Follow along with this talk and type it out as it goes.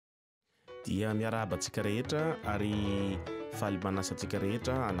dia miarahaba antsika rehetra ary faly manasa antsika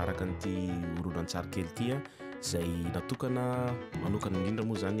rehetra anaraka an'ity horonan-tsary kely ity izay natokana manokana indrindra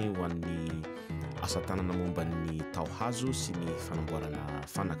moa zany ho an'ny asa tanana momba ny taohazo sy ny fanamboarana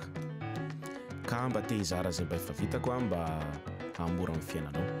fanaka ka mba te hizara izay mba efa vitako mba hahamora amin'ny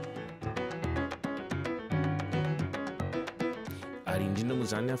fiainanao. Ary indrindra moa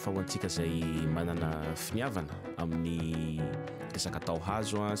zany fa ho antsika izay manana finiavana amin'ny resaka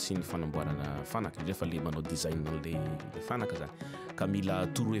taohazo sy ny fanamboarana fanaka rehefa le manao design le fanaka zany ka mila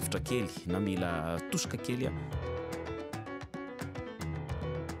torohevitra kely na mila tosika kely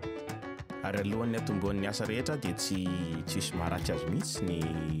ary alohan'ny atombohan'ny asa rehetra dia tsy misy maharatsy azy mihitsy ny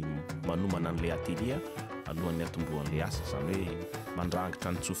manomana an'ilay atelier alohan'ny atombohan'ilay asa zany hoe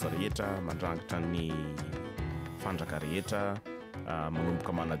mandrangitra ny tsofa rehetra, mandrangitra ny fandraka rehetra,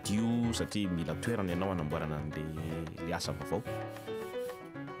 manomboka manadio satria mila toerana ianao hanamboarana an'ilay asa vaovao.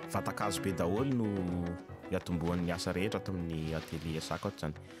 Vatakazo be daholo no iatombohan'ny asa rehetra ato amin'ny atelier sako ato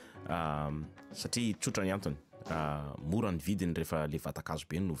zany satria tsotra ny antony mora ny vidiny rehefa le vatakazo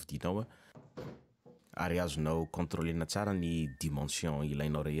be no vidinao ary azonao contrôlena tsara ny dimension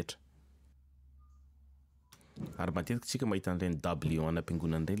ilainao rehetra. Ary matetika tsika mahita an'ireny dable eo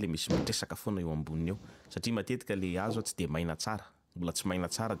anam-piangonana ireny le misy mitresaka foana eo amboniny eo satria matetika le hazo tsy dia maina tsara, mbola tsy maina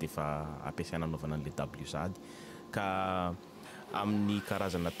tsara dia efa ampiasaina anaovana an'ilay dable sahady ka amin'ny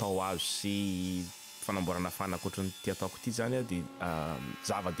karazana taohazo sy fanamboarana fanaka ohatran'ny ity ataoko ity zany dia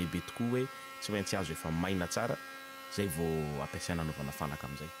zava-dehibe tokoa hoe tsy maintsy hazo efa maina tsara zay vao ampiasaina anaovana fanaka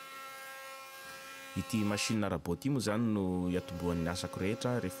amin'izay. Ity machine rabot ity moa zany no iatombohan'ny asako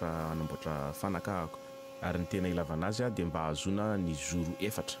rehetra rehefa hanamboatra fanaka ahako ary ny tena ilavana azy dia mba hahazoana ny zoro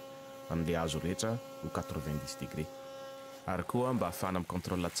 4 amin'ilay hazo rehetra ho 90 degré ary koa mba ahafahana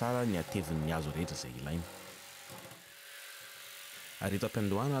micontrôle tsara ny hatevin'ny hazo rehetra izay ilaina. Ary eto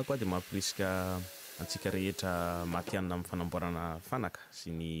am-piandohana koa dia mampirisika antsika rehetra matianina amin'ny fanamboarana fanaka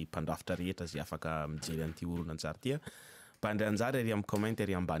sy ny mpandrafitra rehetra izay afaka mijery an'ity horonan-tsary ity mba handray anjara ery amin'ny commenty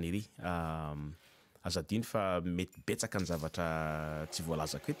ery ambany ery azadiny fa mety betsaka ny zavatra tsy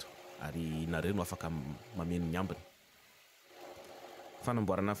voalazako eto ary nareo no afaka mameno ny ambiny.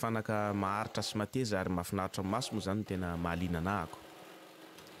 Fanamboarana fanaka maharitra sy mateza ary mahafinaritra maso moa zany tena mahaliana anahako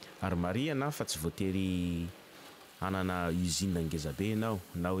ary marihana fa tsy voatery hanana usine ngezabe ianao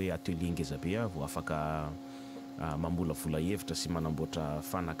na hoe atelier ngezabe vao afaka mamolavola hevitra sy manamboatra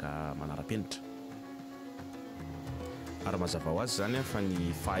fanaka manara-penitra. Ary mazava ho azy zany fa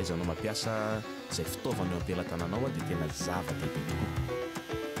ny fahaizanao mampiasa izay fitaovana eo am-pelantananao dia tena zava-dehibe tokoa.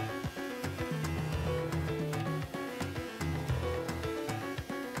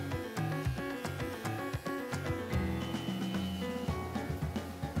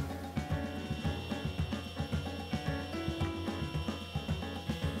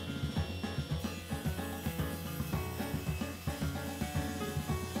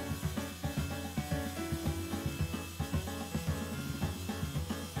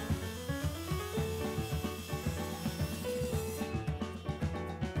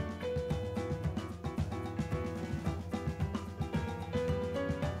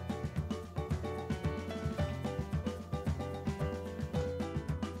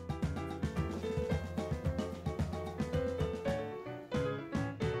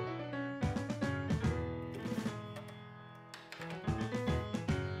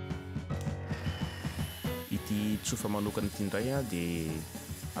 Ity tsofa manokana ity indray dia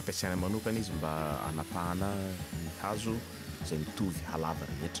ampiasaina manokana izy mba hanapahana ny hazo izay mitovy halava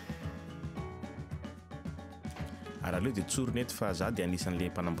rehetra. Ary aleo dia tsoriny eto fa za dia anisan'ilay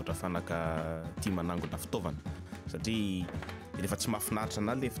mpanamboatra fanaka tia manangona fitaovana satria rehefa tsy mahafinaritra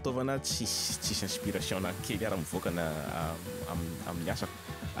anahy ilay fitaovana tsisy inspiration kely ary mivoaka amin'ny asako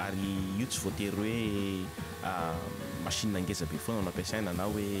ary io tsy voatery hoe machine ngezabe foana no ampiasaina na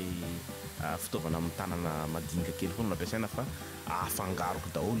hoe fitaovana amin'ny tanana madinika kely foana no ampiasaina fa afangaroko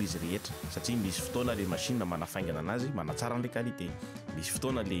daholo izy rehetra satria misy fotoana le machine manafaingana anazy manatsara an'ilay qualité, misy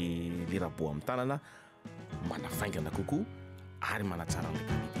fotoana le rabot amin'ny tanana manafaingana kokoa ary manatsara an'ilay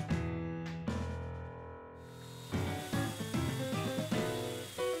qualité.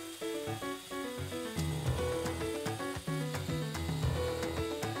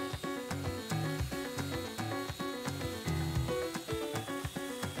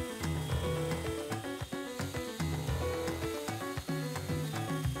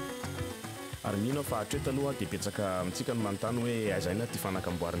 Ary mino fa hatreto aloha dia betsaka amintsika no manontany hoe aizaina ty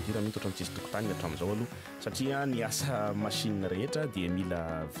fanakamboarana ity raha mino ohatrany tsisy tokotany hatramin'izao aloha satria ny asa machine rehetra dia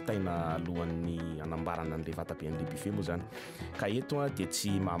mila vitaina alohan'ny anambarana an'ilay vatabean'ilay buffet moa zany ka eto dia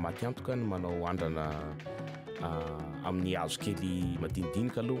tsy mahamaty antoka ny manao andrana amin'ny hazo kely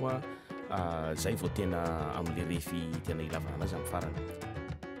madinidinika aloha zay vao tena am'le refy tena ilavana anazy amin'ny farany.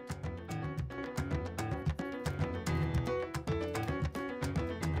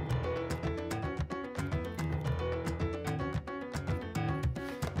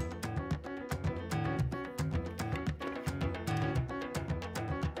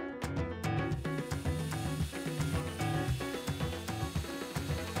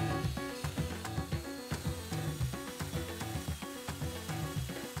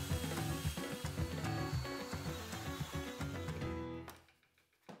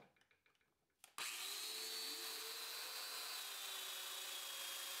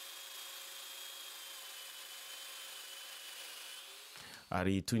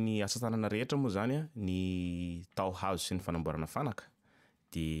 Ary toy ny asa tanana rehetra moa zany a, ny tao hazo sy ny fanamboarana fanaka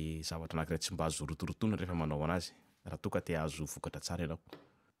dia zavatra anankiray tsy mba azo rotorotona rehefa manao anazy raha toa ka te azo vokatra tsara ianao.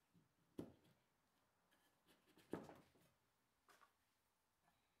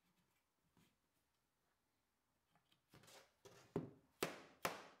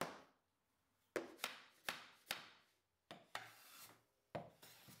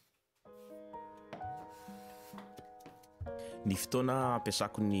 Ny fotoana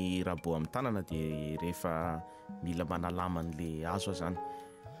ampiasako ny rabot amin'ny tanana dia rehefa mila manalama an'le hazo zany,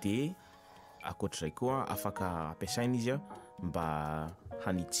 dia ankoatr'izay koa afaka ampiasaina izy mba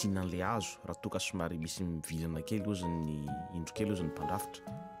hanitsiana an'le hazo raha toa ka somary misy mivilana kely ozy ny indro kely ozy ny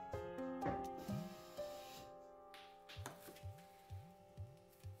mpandrafitra.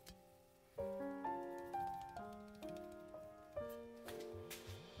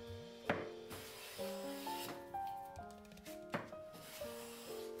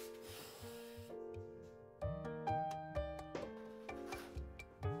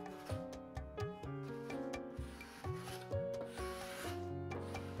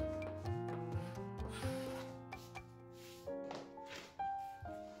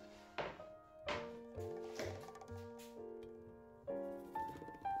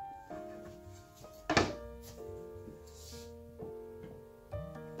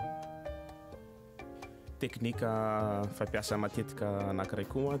 Teknika fampiasa matetika anankiray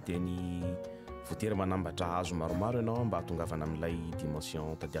koa dia ny voatery manambatra hazo maromaro ianao mba hatongavana amin'ilay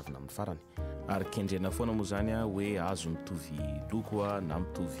dimension tadiavina amin'ny farany, ary kendrena foana moa zany hoe hazo mitovy loko na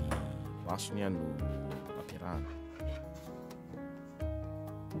mitovy masony no ampiarahana.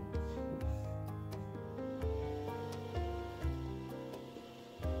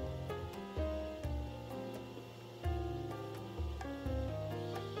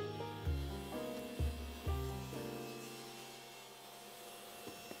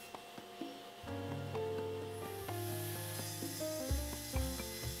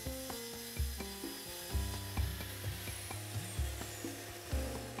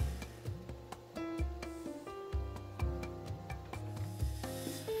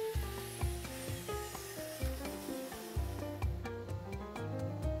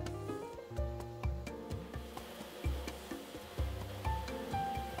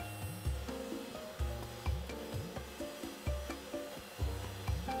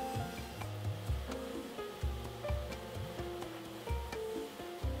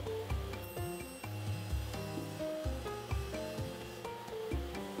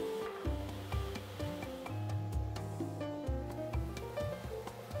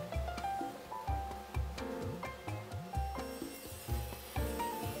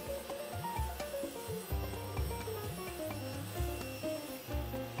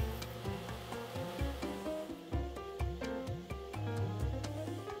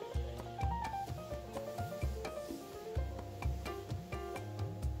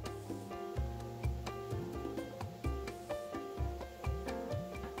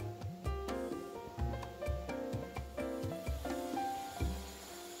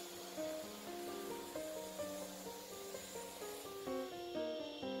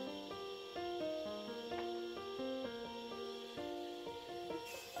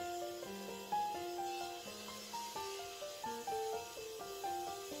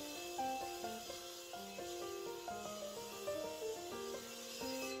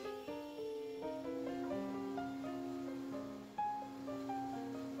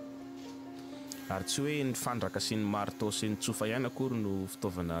 Ary tsy hoe ny fandraka sy ny marteau sy ny tsofa ihany akory no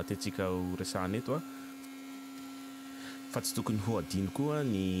fitaovana tiantsika ho resahana eto fa tsy tokony ho adino koa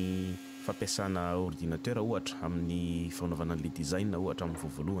ny fampiasana ordinateur ohatra amin'ny fanaovana an'ilay design ohatra amin'ny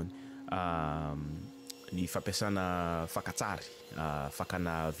voalohany, ny fampiasana fakatsary,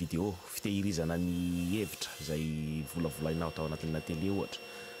 fakana vidéo, fitehirizana ny hevitra izay volavolainao tao anatin'na télé ohatra,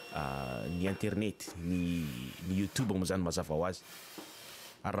 ny internet, ny YouTube moa zany mazava ho azy.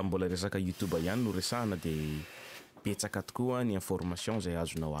 Ary raha mbola resaka YouTube ihany no resahana dia betsaka tokoa ny information zay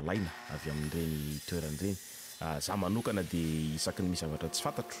azonao alaina avy amin'ireny toeran'ireny. Za manokana dia isaky ny misy zavatra tsy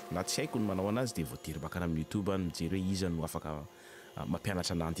fantatro na tsy haiko ny manao anazy dia voatery bakana amin'ny YouTube any mijery hoe iza no afaka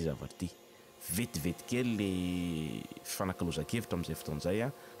mampianatra anahy ity zavatra ity. Vetivety kely le fanakalozan-kevitra amin'izay fotoan'izay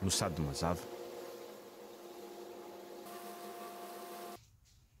no sady mazava.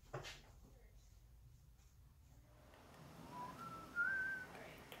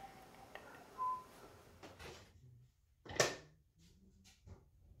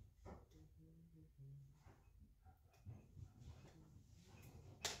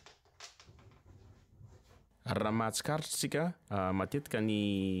 Raha mahatsikaritra tsika matetika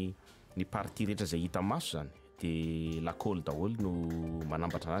ny partie rehetra zay hita maso zany dia lakôly daholo no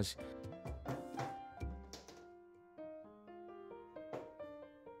manambatra azy.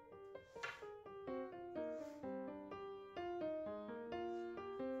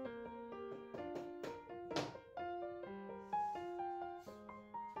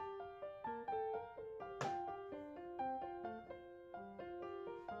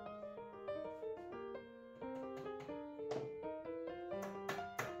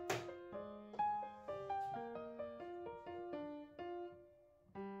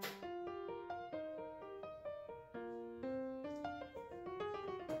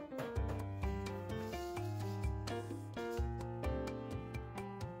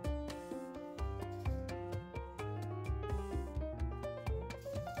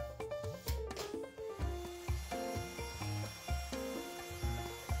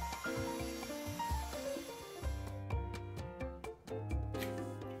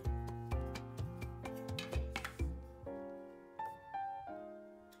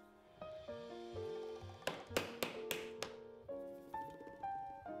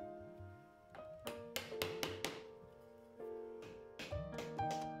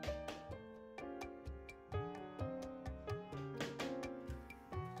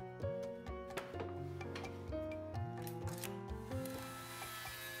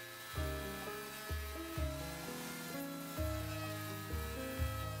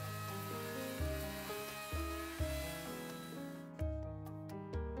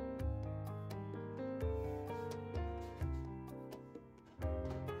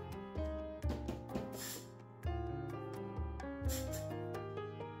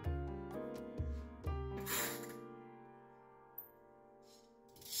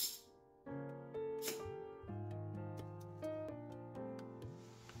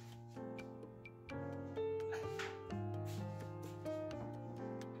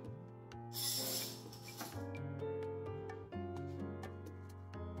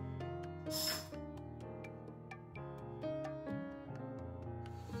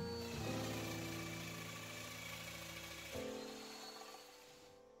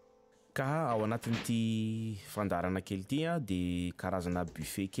 Ka ao anatin'ity fandarana kely ity dia karazana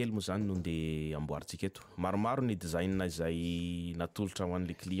buffet kely moa zany no ndeha amboarintsika eto. Maromaro ny design izay natolotra ho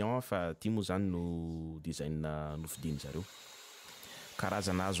an'le client fa ity moa zany no design nofidiany zareo.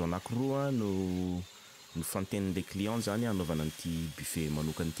 Karazana hazo anankiroa no fantenin'le client zany anaovana an'ity buffet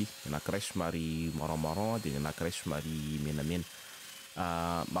manokana ity. Anankiray somary marron dia anankiray somary menamena.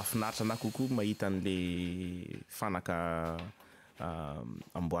 Mahafinaritra anahy kokoa mahita an'le fanaka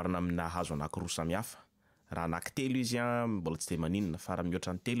amboarina amina hazo anankiroa samihafa. Raha anankitelo izy mbola tsy dia maninona fa raha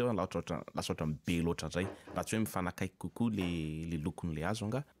mihoatra ny telo lasa ohatra ny be loatra indray raha tsy hoe mifanakaiky kokoa le lokon'le hazo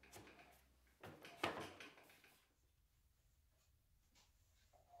anga.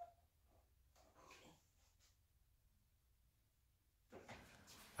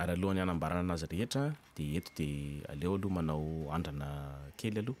 Ary alohan'ny hanambarana anazy rehetra dia eto dia aleo aloha manao andrana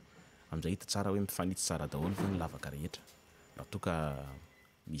kely aloha amin'izay hita tsara hoe mifanitsy tsara daholo ny lavaka rehetra. Raha toa ka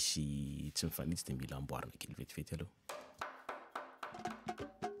misy tsy mifanitsy dia mila amboarina kely vetivety aloha.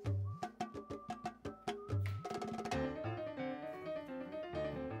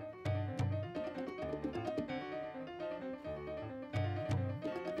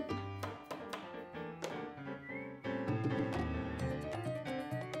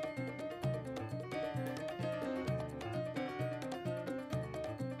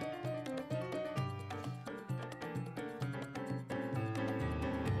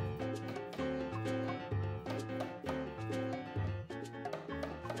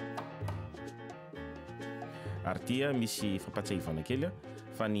 Ary tia misy fampatsiahivana kely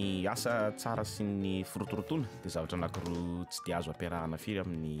fa ny asa tsara sy ny firotorotoana dia zavatra anankiroa tsy dia azo ampiarahana firy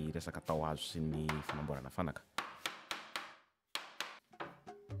amin'ny resaka tao hazo sy ny fanamboarana fanaka.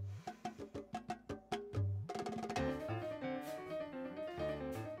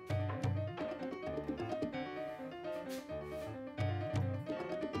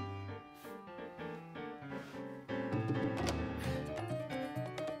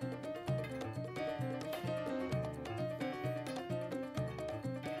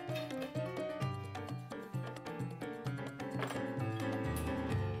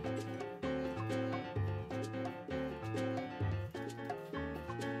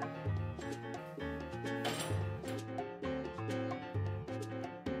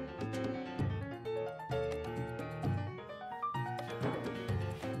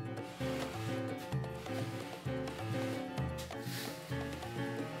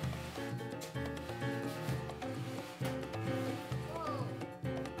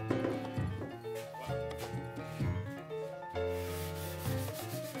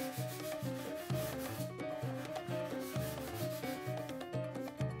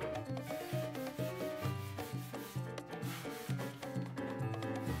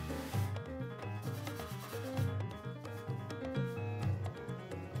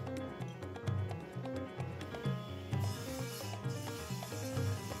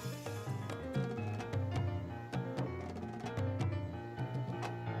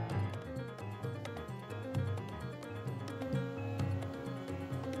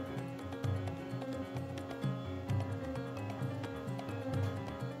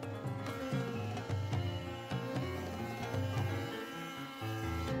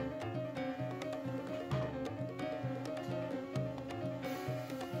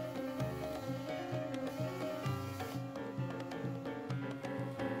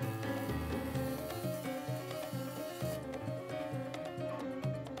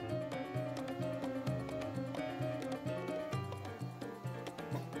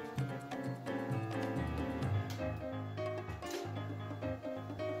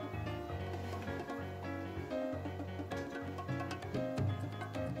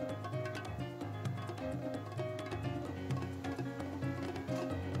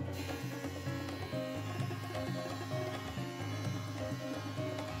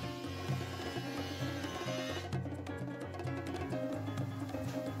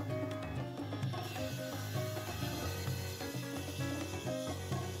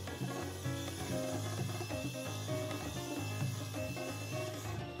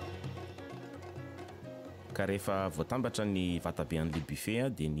 ka rehefa voatambatra ny vatabe an'le buffet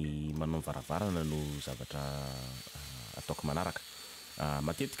dia ny manao varavarana no zavatra ataoko manaraka.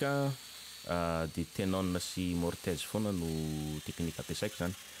 Matetika dia tenons sy mortaise foana no teknika ampiasaiko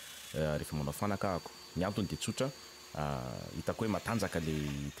zany rehefa manao fanaka ahako. Ny antony dia tsotra, hitako hoe matanjaka le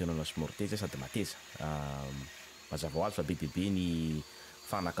tenons sy mortaise sady mateza. Mazava ho azy fa be dia be ny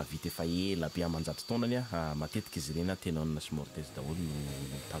fanaka vita efa ela be amanjato taonany matetika izy ireny tenons sy mortaise daholo no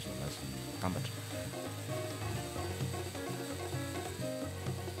mitazona azy tambatra.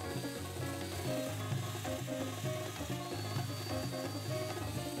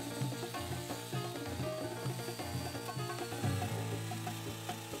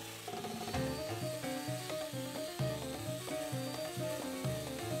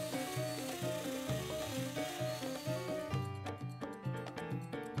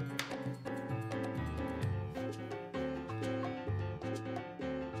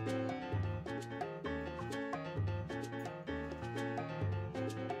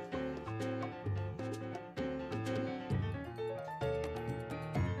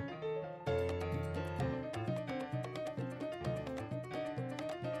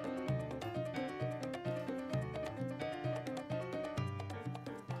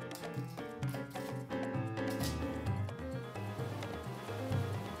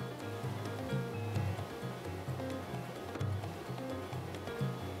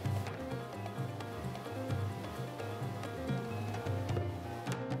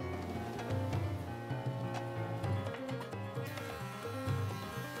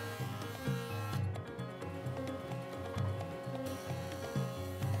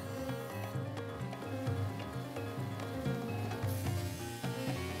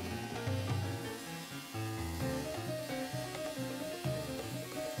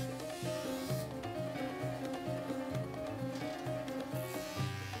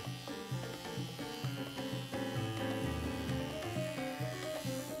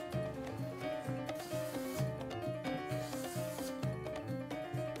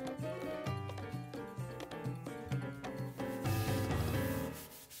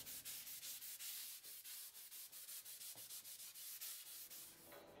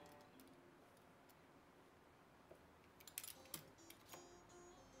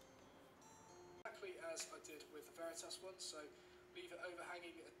 As I did with the Veritas one, so leave it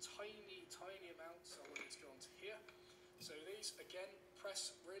overhanging a tiny amount, so I want it to go onto here. So these again,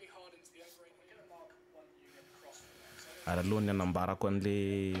 press really hard into the O-ring. We're going to mark one unit across from there. Alohany anambarako an'le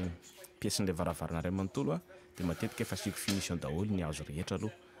pièce-n'le varavarana iray manontolo dia matetika efa asiako finition daholo ny hazo rehetra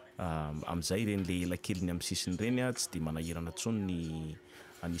aloha. Amin'izay ireny le ela keliny amin'ny sisiny ireny tsy dia manahirana intsony ny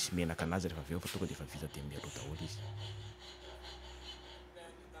anisy menaka anazy rehefa avy eo fa tonga dia efa vita dia mialoha daholo izy.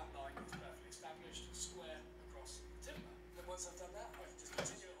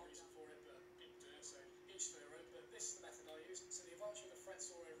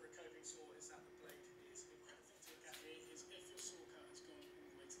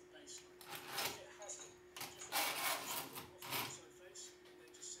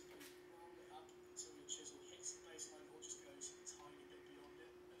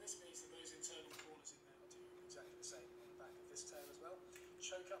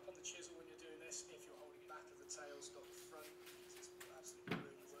 Choke up on the chisel when you're doing this if you're holding back of the tails, not the front. It's absolutely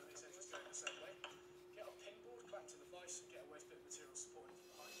rude work, etc. It's going the same way. Get a pinboard clamped to the vise and get a waste bit of material supporting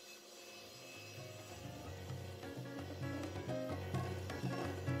from behind.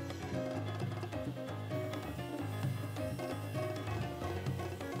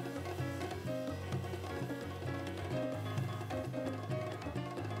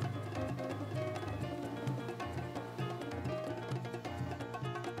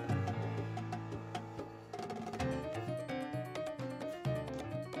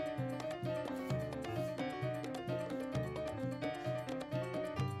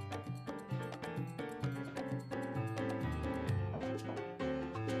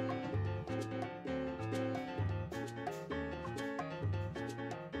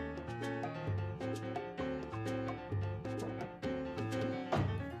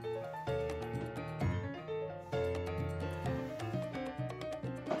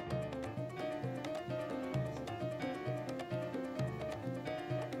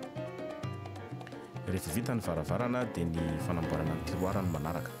 Rehefa vita ny varavarana dia ny fanamboarana ny tiroara no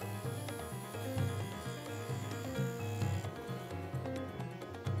manaraka.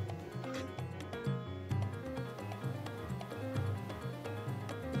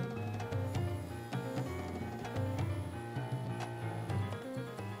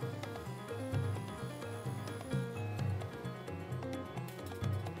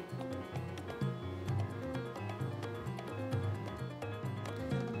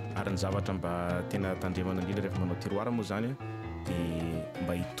 Ary ny zavatra mba tena tandremana indrindra rehefa manao tiroara moa zany dia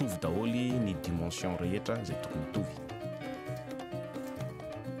mba hitovy daholy ny dimension rehetra zay tokony hitovy.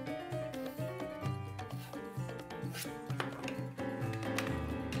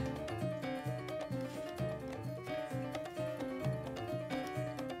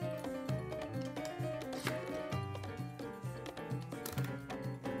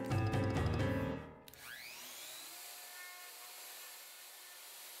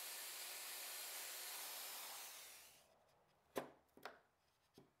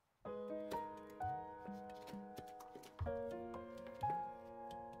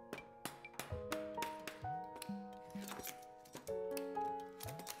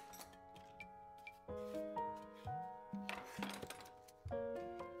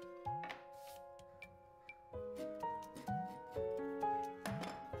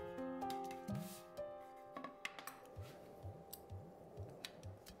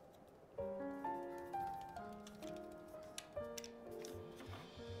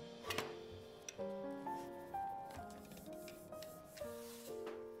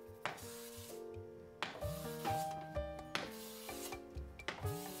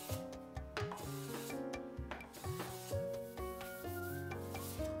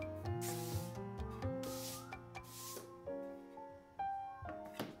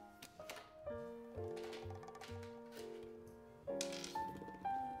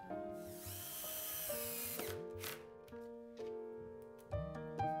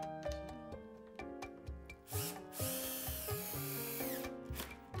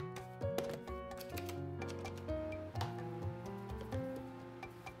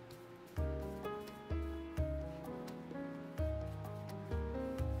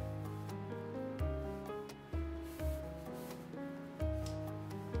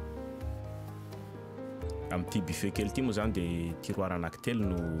 Amin'ity buffet kely ity moa zany dia tiroara anankitelo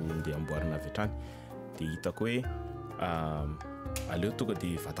no ndeha amboarina avy hatrany dia hitako hoe aleo tonga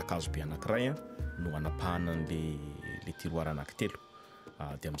dia vatakazo be anankiray no anapahana le tiroara anankitelo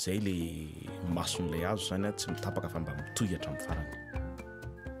dia amin'izay le mason'ilay hazo zany tsy mitapaka fa mba mitohy hatramin'ny farany.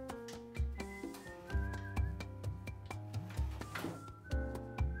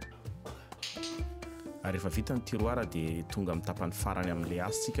 Rehefa vita ny tiroara dia tonga amin'ny tapany farany amin'ilay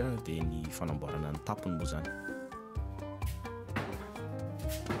azontsika dia ny fanamboarana ny tapony moa zany.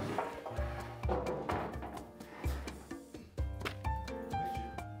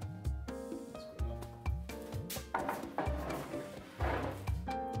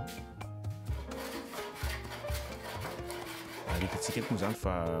 Hitantsika eto moa zany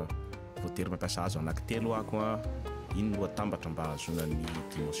fa voatery mampiasa hazo anankitelo ako iny no atambatra mba hahazoana ny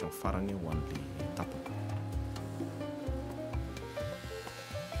dimension farany ho an'ilay tapony.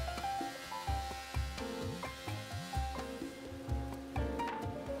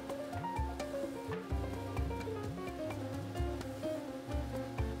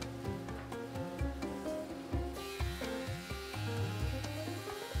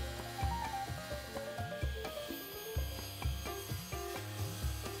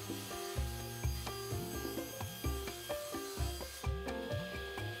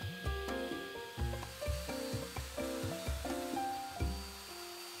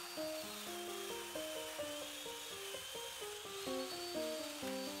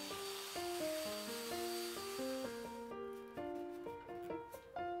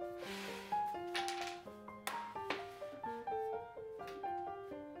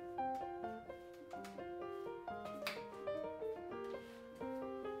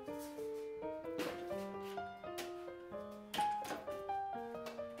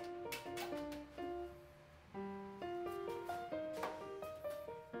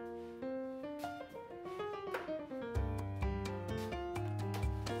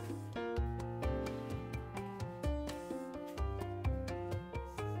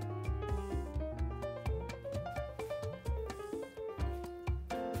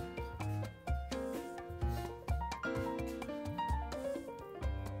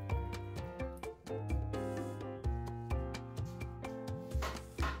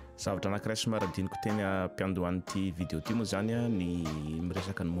 Zavatra anankiray somary adiniko teny ampiandohan'ity vidéo ity moa zany ny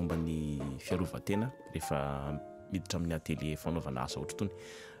miresaka ny momba ny fiarovan-tena rehefa miditra amin'ny atelier fanaovana asa ohatry tony.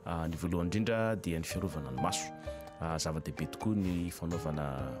 Ny voalohany indrindra dia ny fiarovana ny maso. Zava-dehibe tokoa ny fanaovana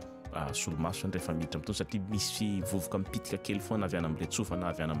solomaso rehefa miditra amin'itony satria misy vovoka mipitika kely foana avy any amin'ilay tsofa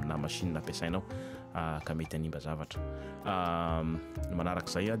na avy any amina machine ampiasainao ka mety hanimba zavatra.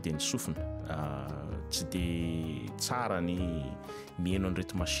 Manarak'izay dia ny sofina. Tsy dia tsara ny mihaino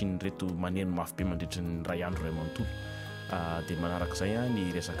an'ireto machine reto maneno mafy be mandritra ny ray andro ray manontolo. Dia manarak'izay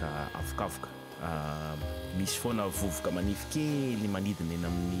ny resaka avokavoka. misy foana vovoka manify kely manidina eny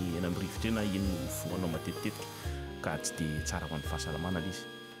amin'ny rivotra ena ino foanao matetitetika ka tsy dia tsara ho an'ny fahasalamana le izy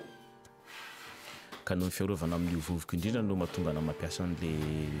ka noho ny fiarovana amin'ny vovoka indrindra no mahatonga ana mampiasa an'le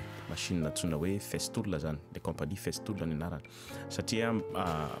machine antsoina hoe Festool zany le compagnie Festool ny anarany satria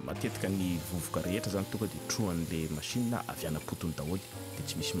matetika ny vovoka rehetra zany tonga dia trohan'le machine avy anapotony daholo dia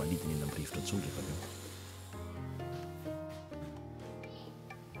tsy misy manidina eny amin'ny rivotra intsony rehefa avy eo.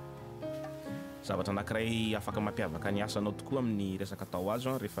 Zavatra anankiray afaka mampiavaka ny asanao tokoa amin'ny resaka tao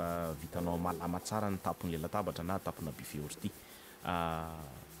azo rehefa vitanao malama tsara ny tapon'le latabatra na tapona buffet orty.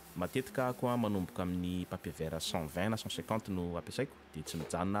 Matetika ako manomboka amin'ny papier vert 120 na 150 no ampiasaiko dia tsy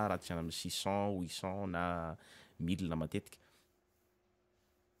mijanona raha tsy amin'ny 600 800 na 1000 na matetika.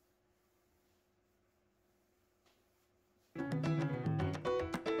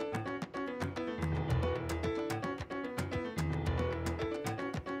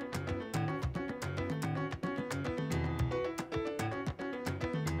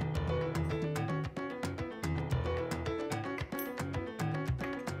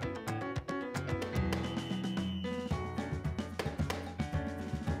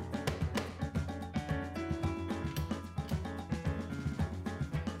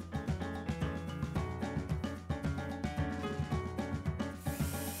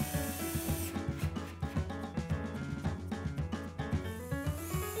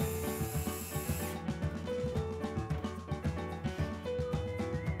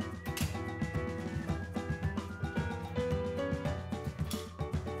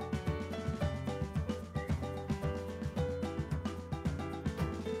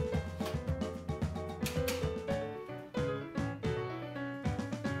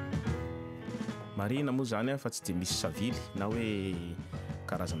 Marina moa zany fa tsy dia misy savily na hoe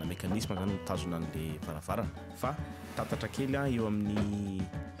karazana mekanisma zany mitazona an'le varavarana fa tatatra kely eo amin'ny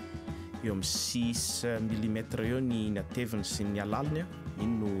 6 mm eo ny ateviny sy ny alaliny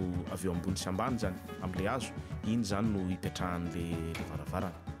iny no avy eo ambony sy ambany zany amin'le hazo iny zany no hipetrahan'le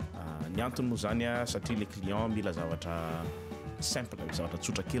varavarana. Ny antony moa zany satria le client mila zavatra simple zavatra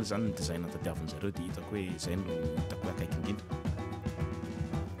tsotra kely zany ny design tadiavin'zareo dia hitako hoe zay no hitako hoe akaiky indrindra.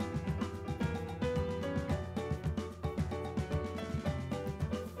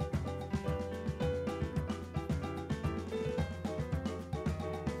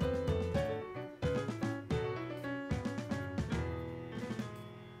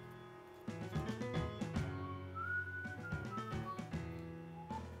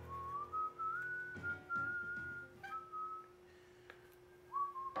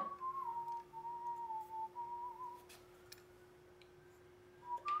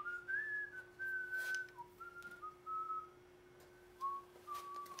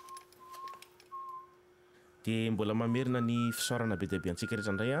 Dia mbola mamerina ny fisaorana be dia be antsika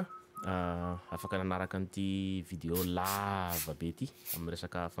rehetra indray afaka nanaraka an'ity vidéo lava be ity amin'ny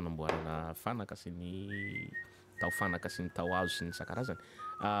resaka fanamboarana fanaka sy ny tao fanaka sy ny tao hazo sy ny isan-karazany.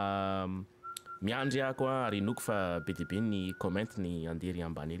 Miandry ako ary noko fa be dia be ny comment ny andery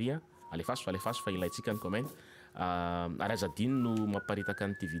ambany ery alefaso fa ilayntsika ny comment. Ary azadino no mamparitaka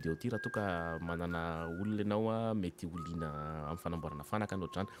an'ity vidéo ty raha toa ka manana olona ianao mety holiana amin'ny fanamboarana fanaka no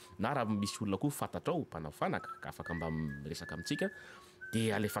ohatr'izany na raha misy olona koa fantatrao mpanao fanaka ka afaka mba miresaka amintsika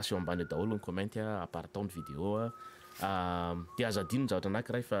dia alefaso eo ambany daholo ny comment aparatao ny vidéo dia azadino ny zavatra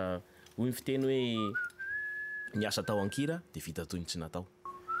anankiray fa hoy ny fiteny hoe ny asa tao ankira dia vita toy ny tsy natao.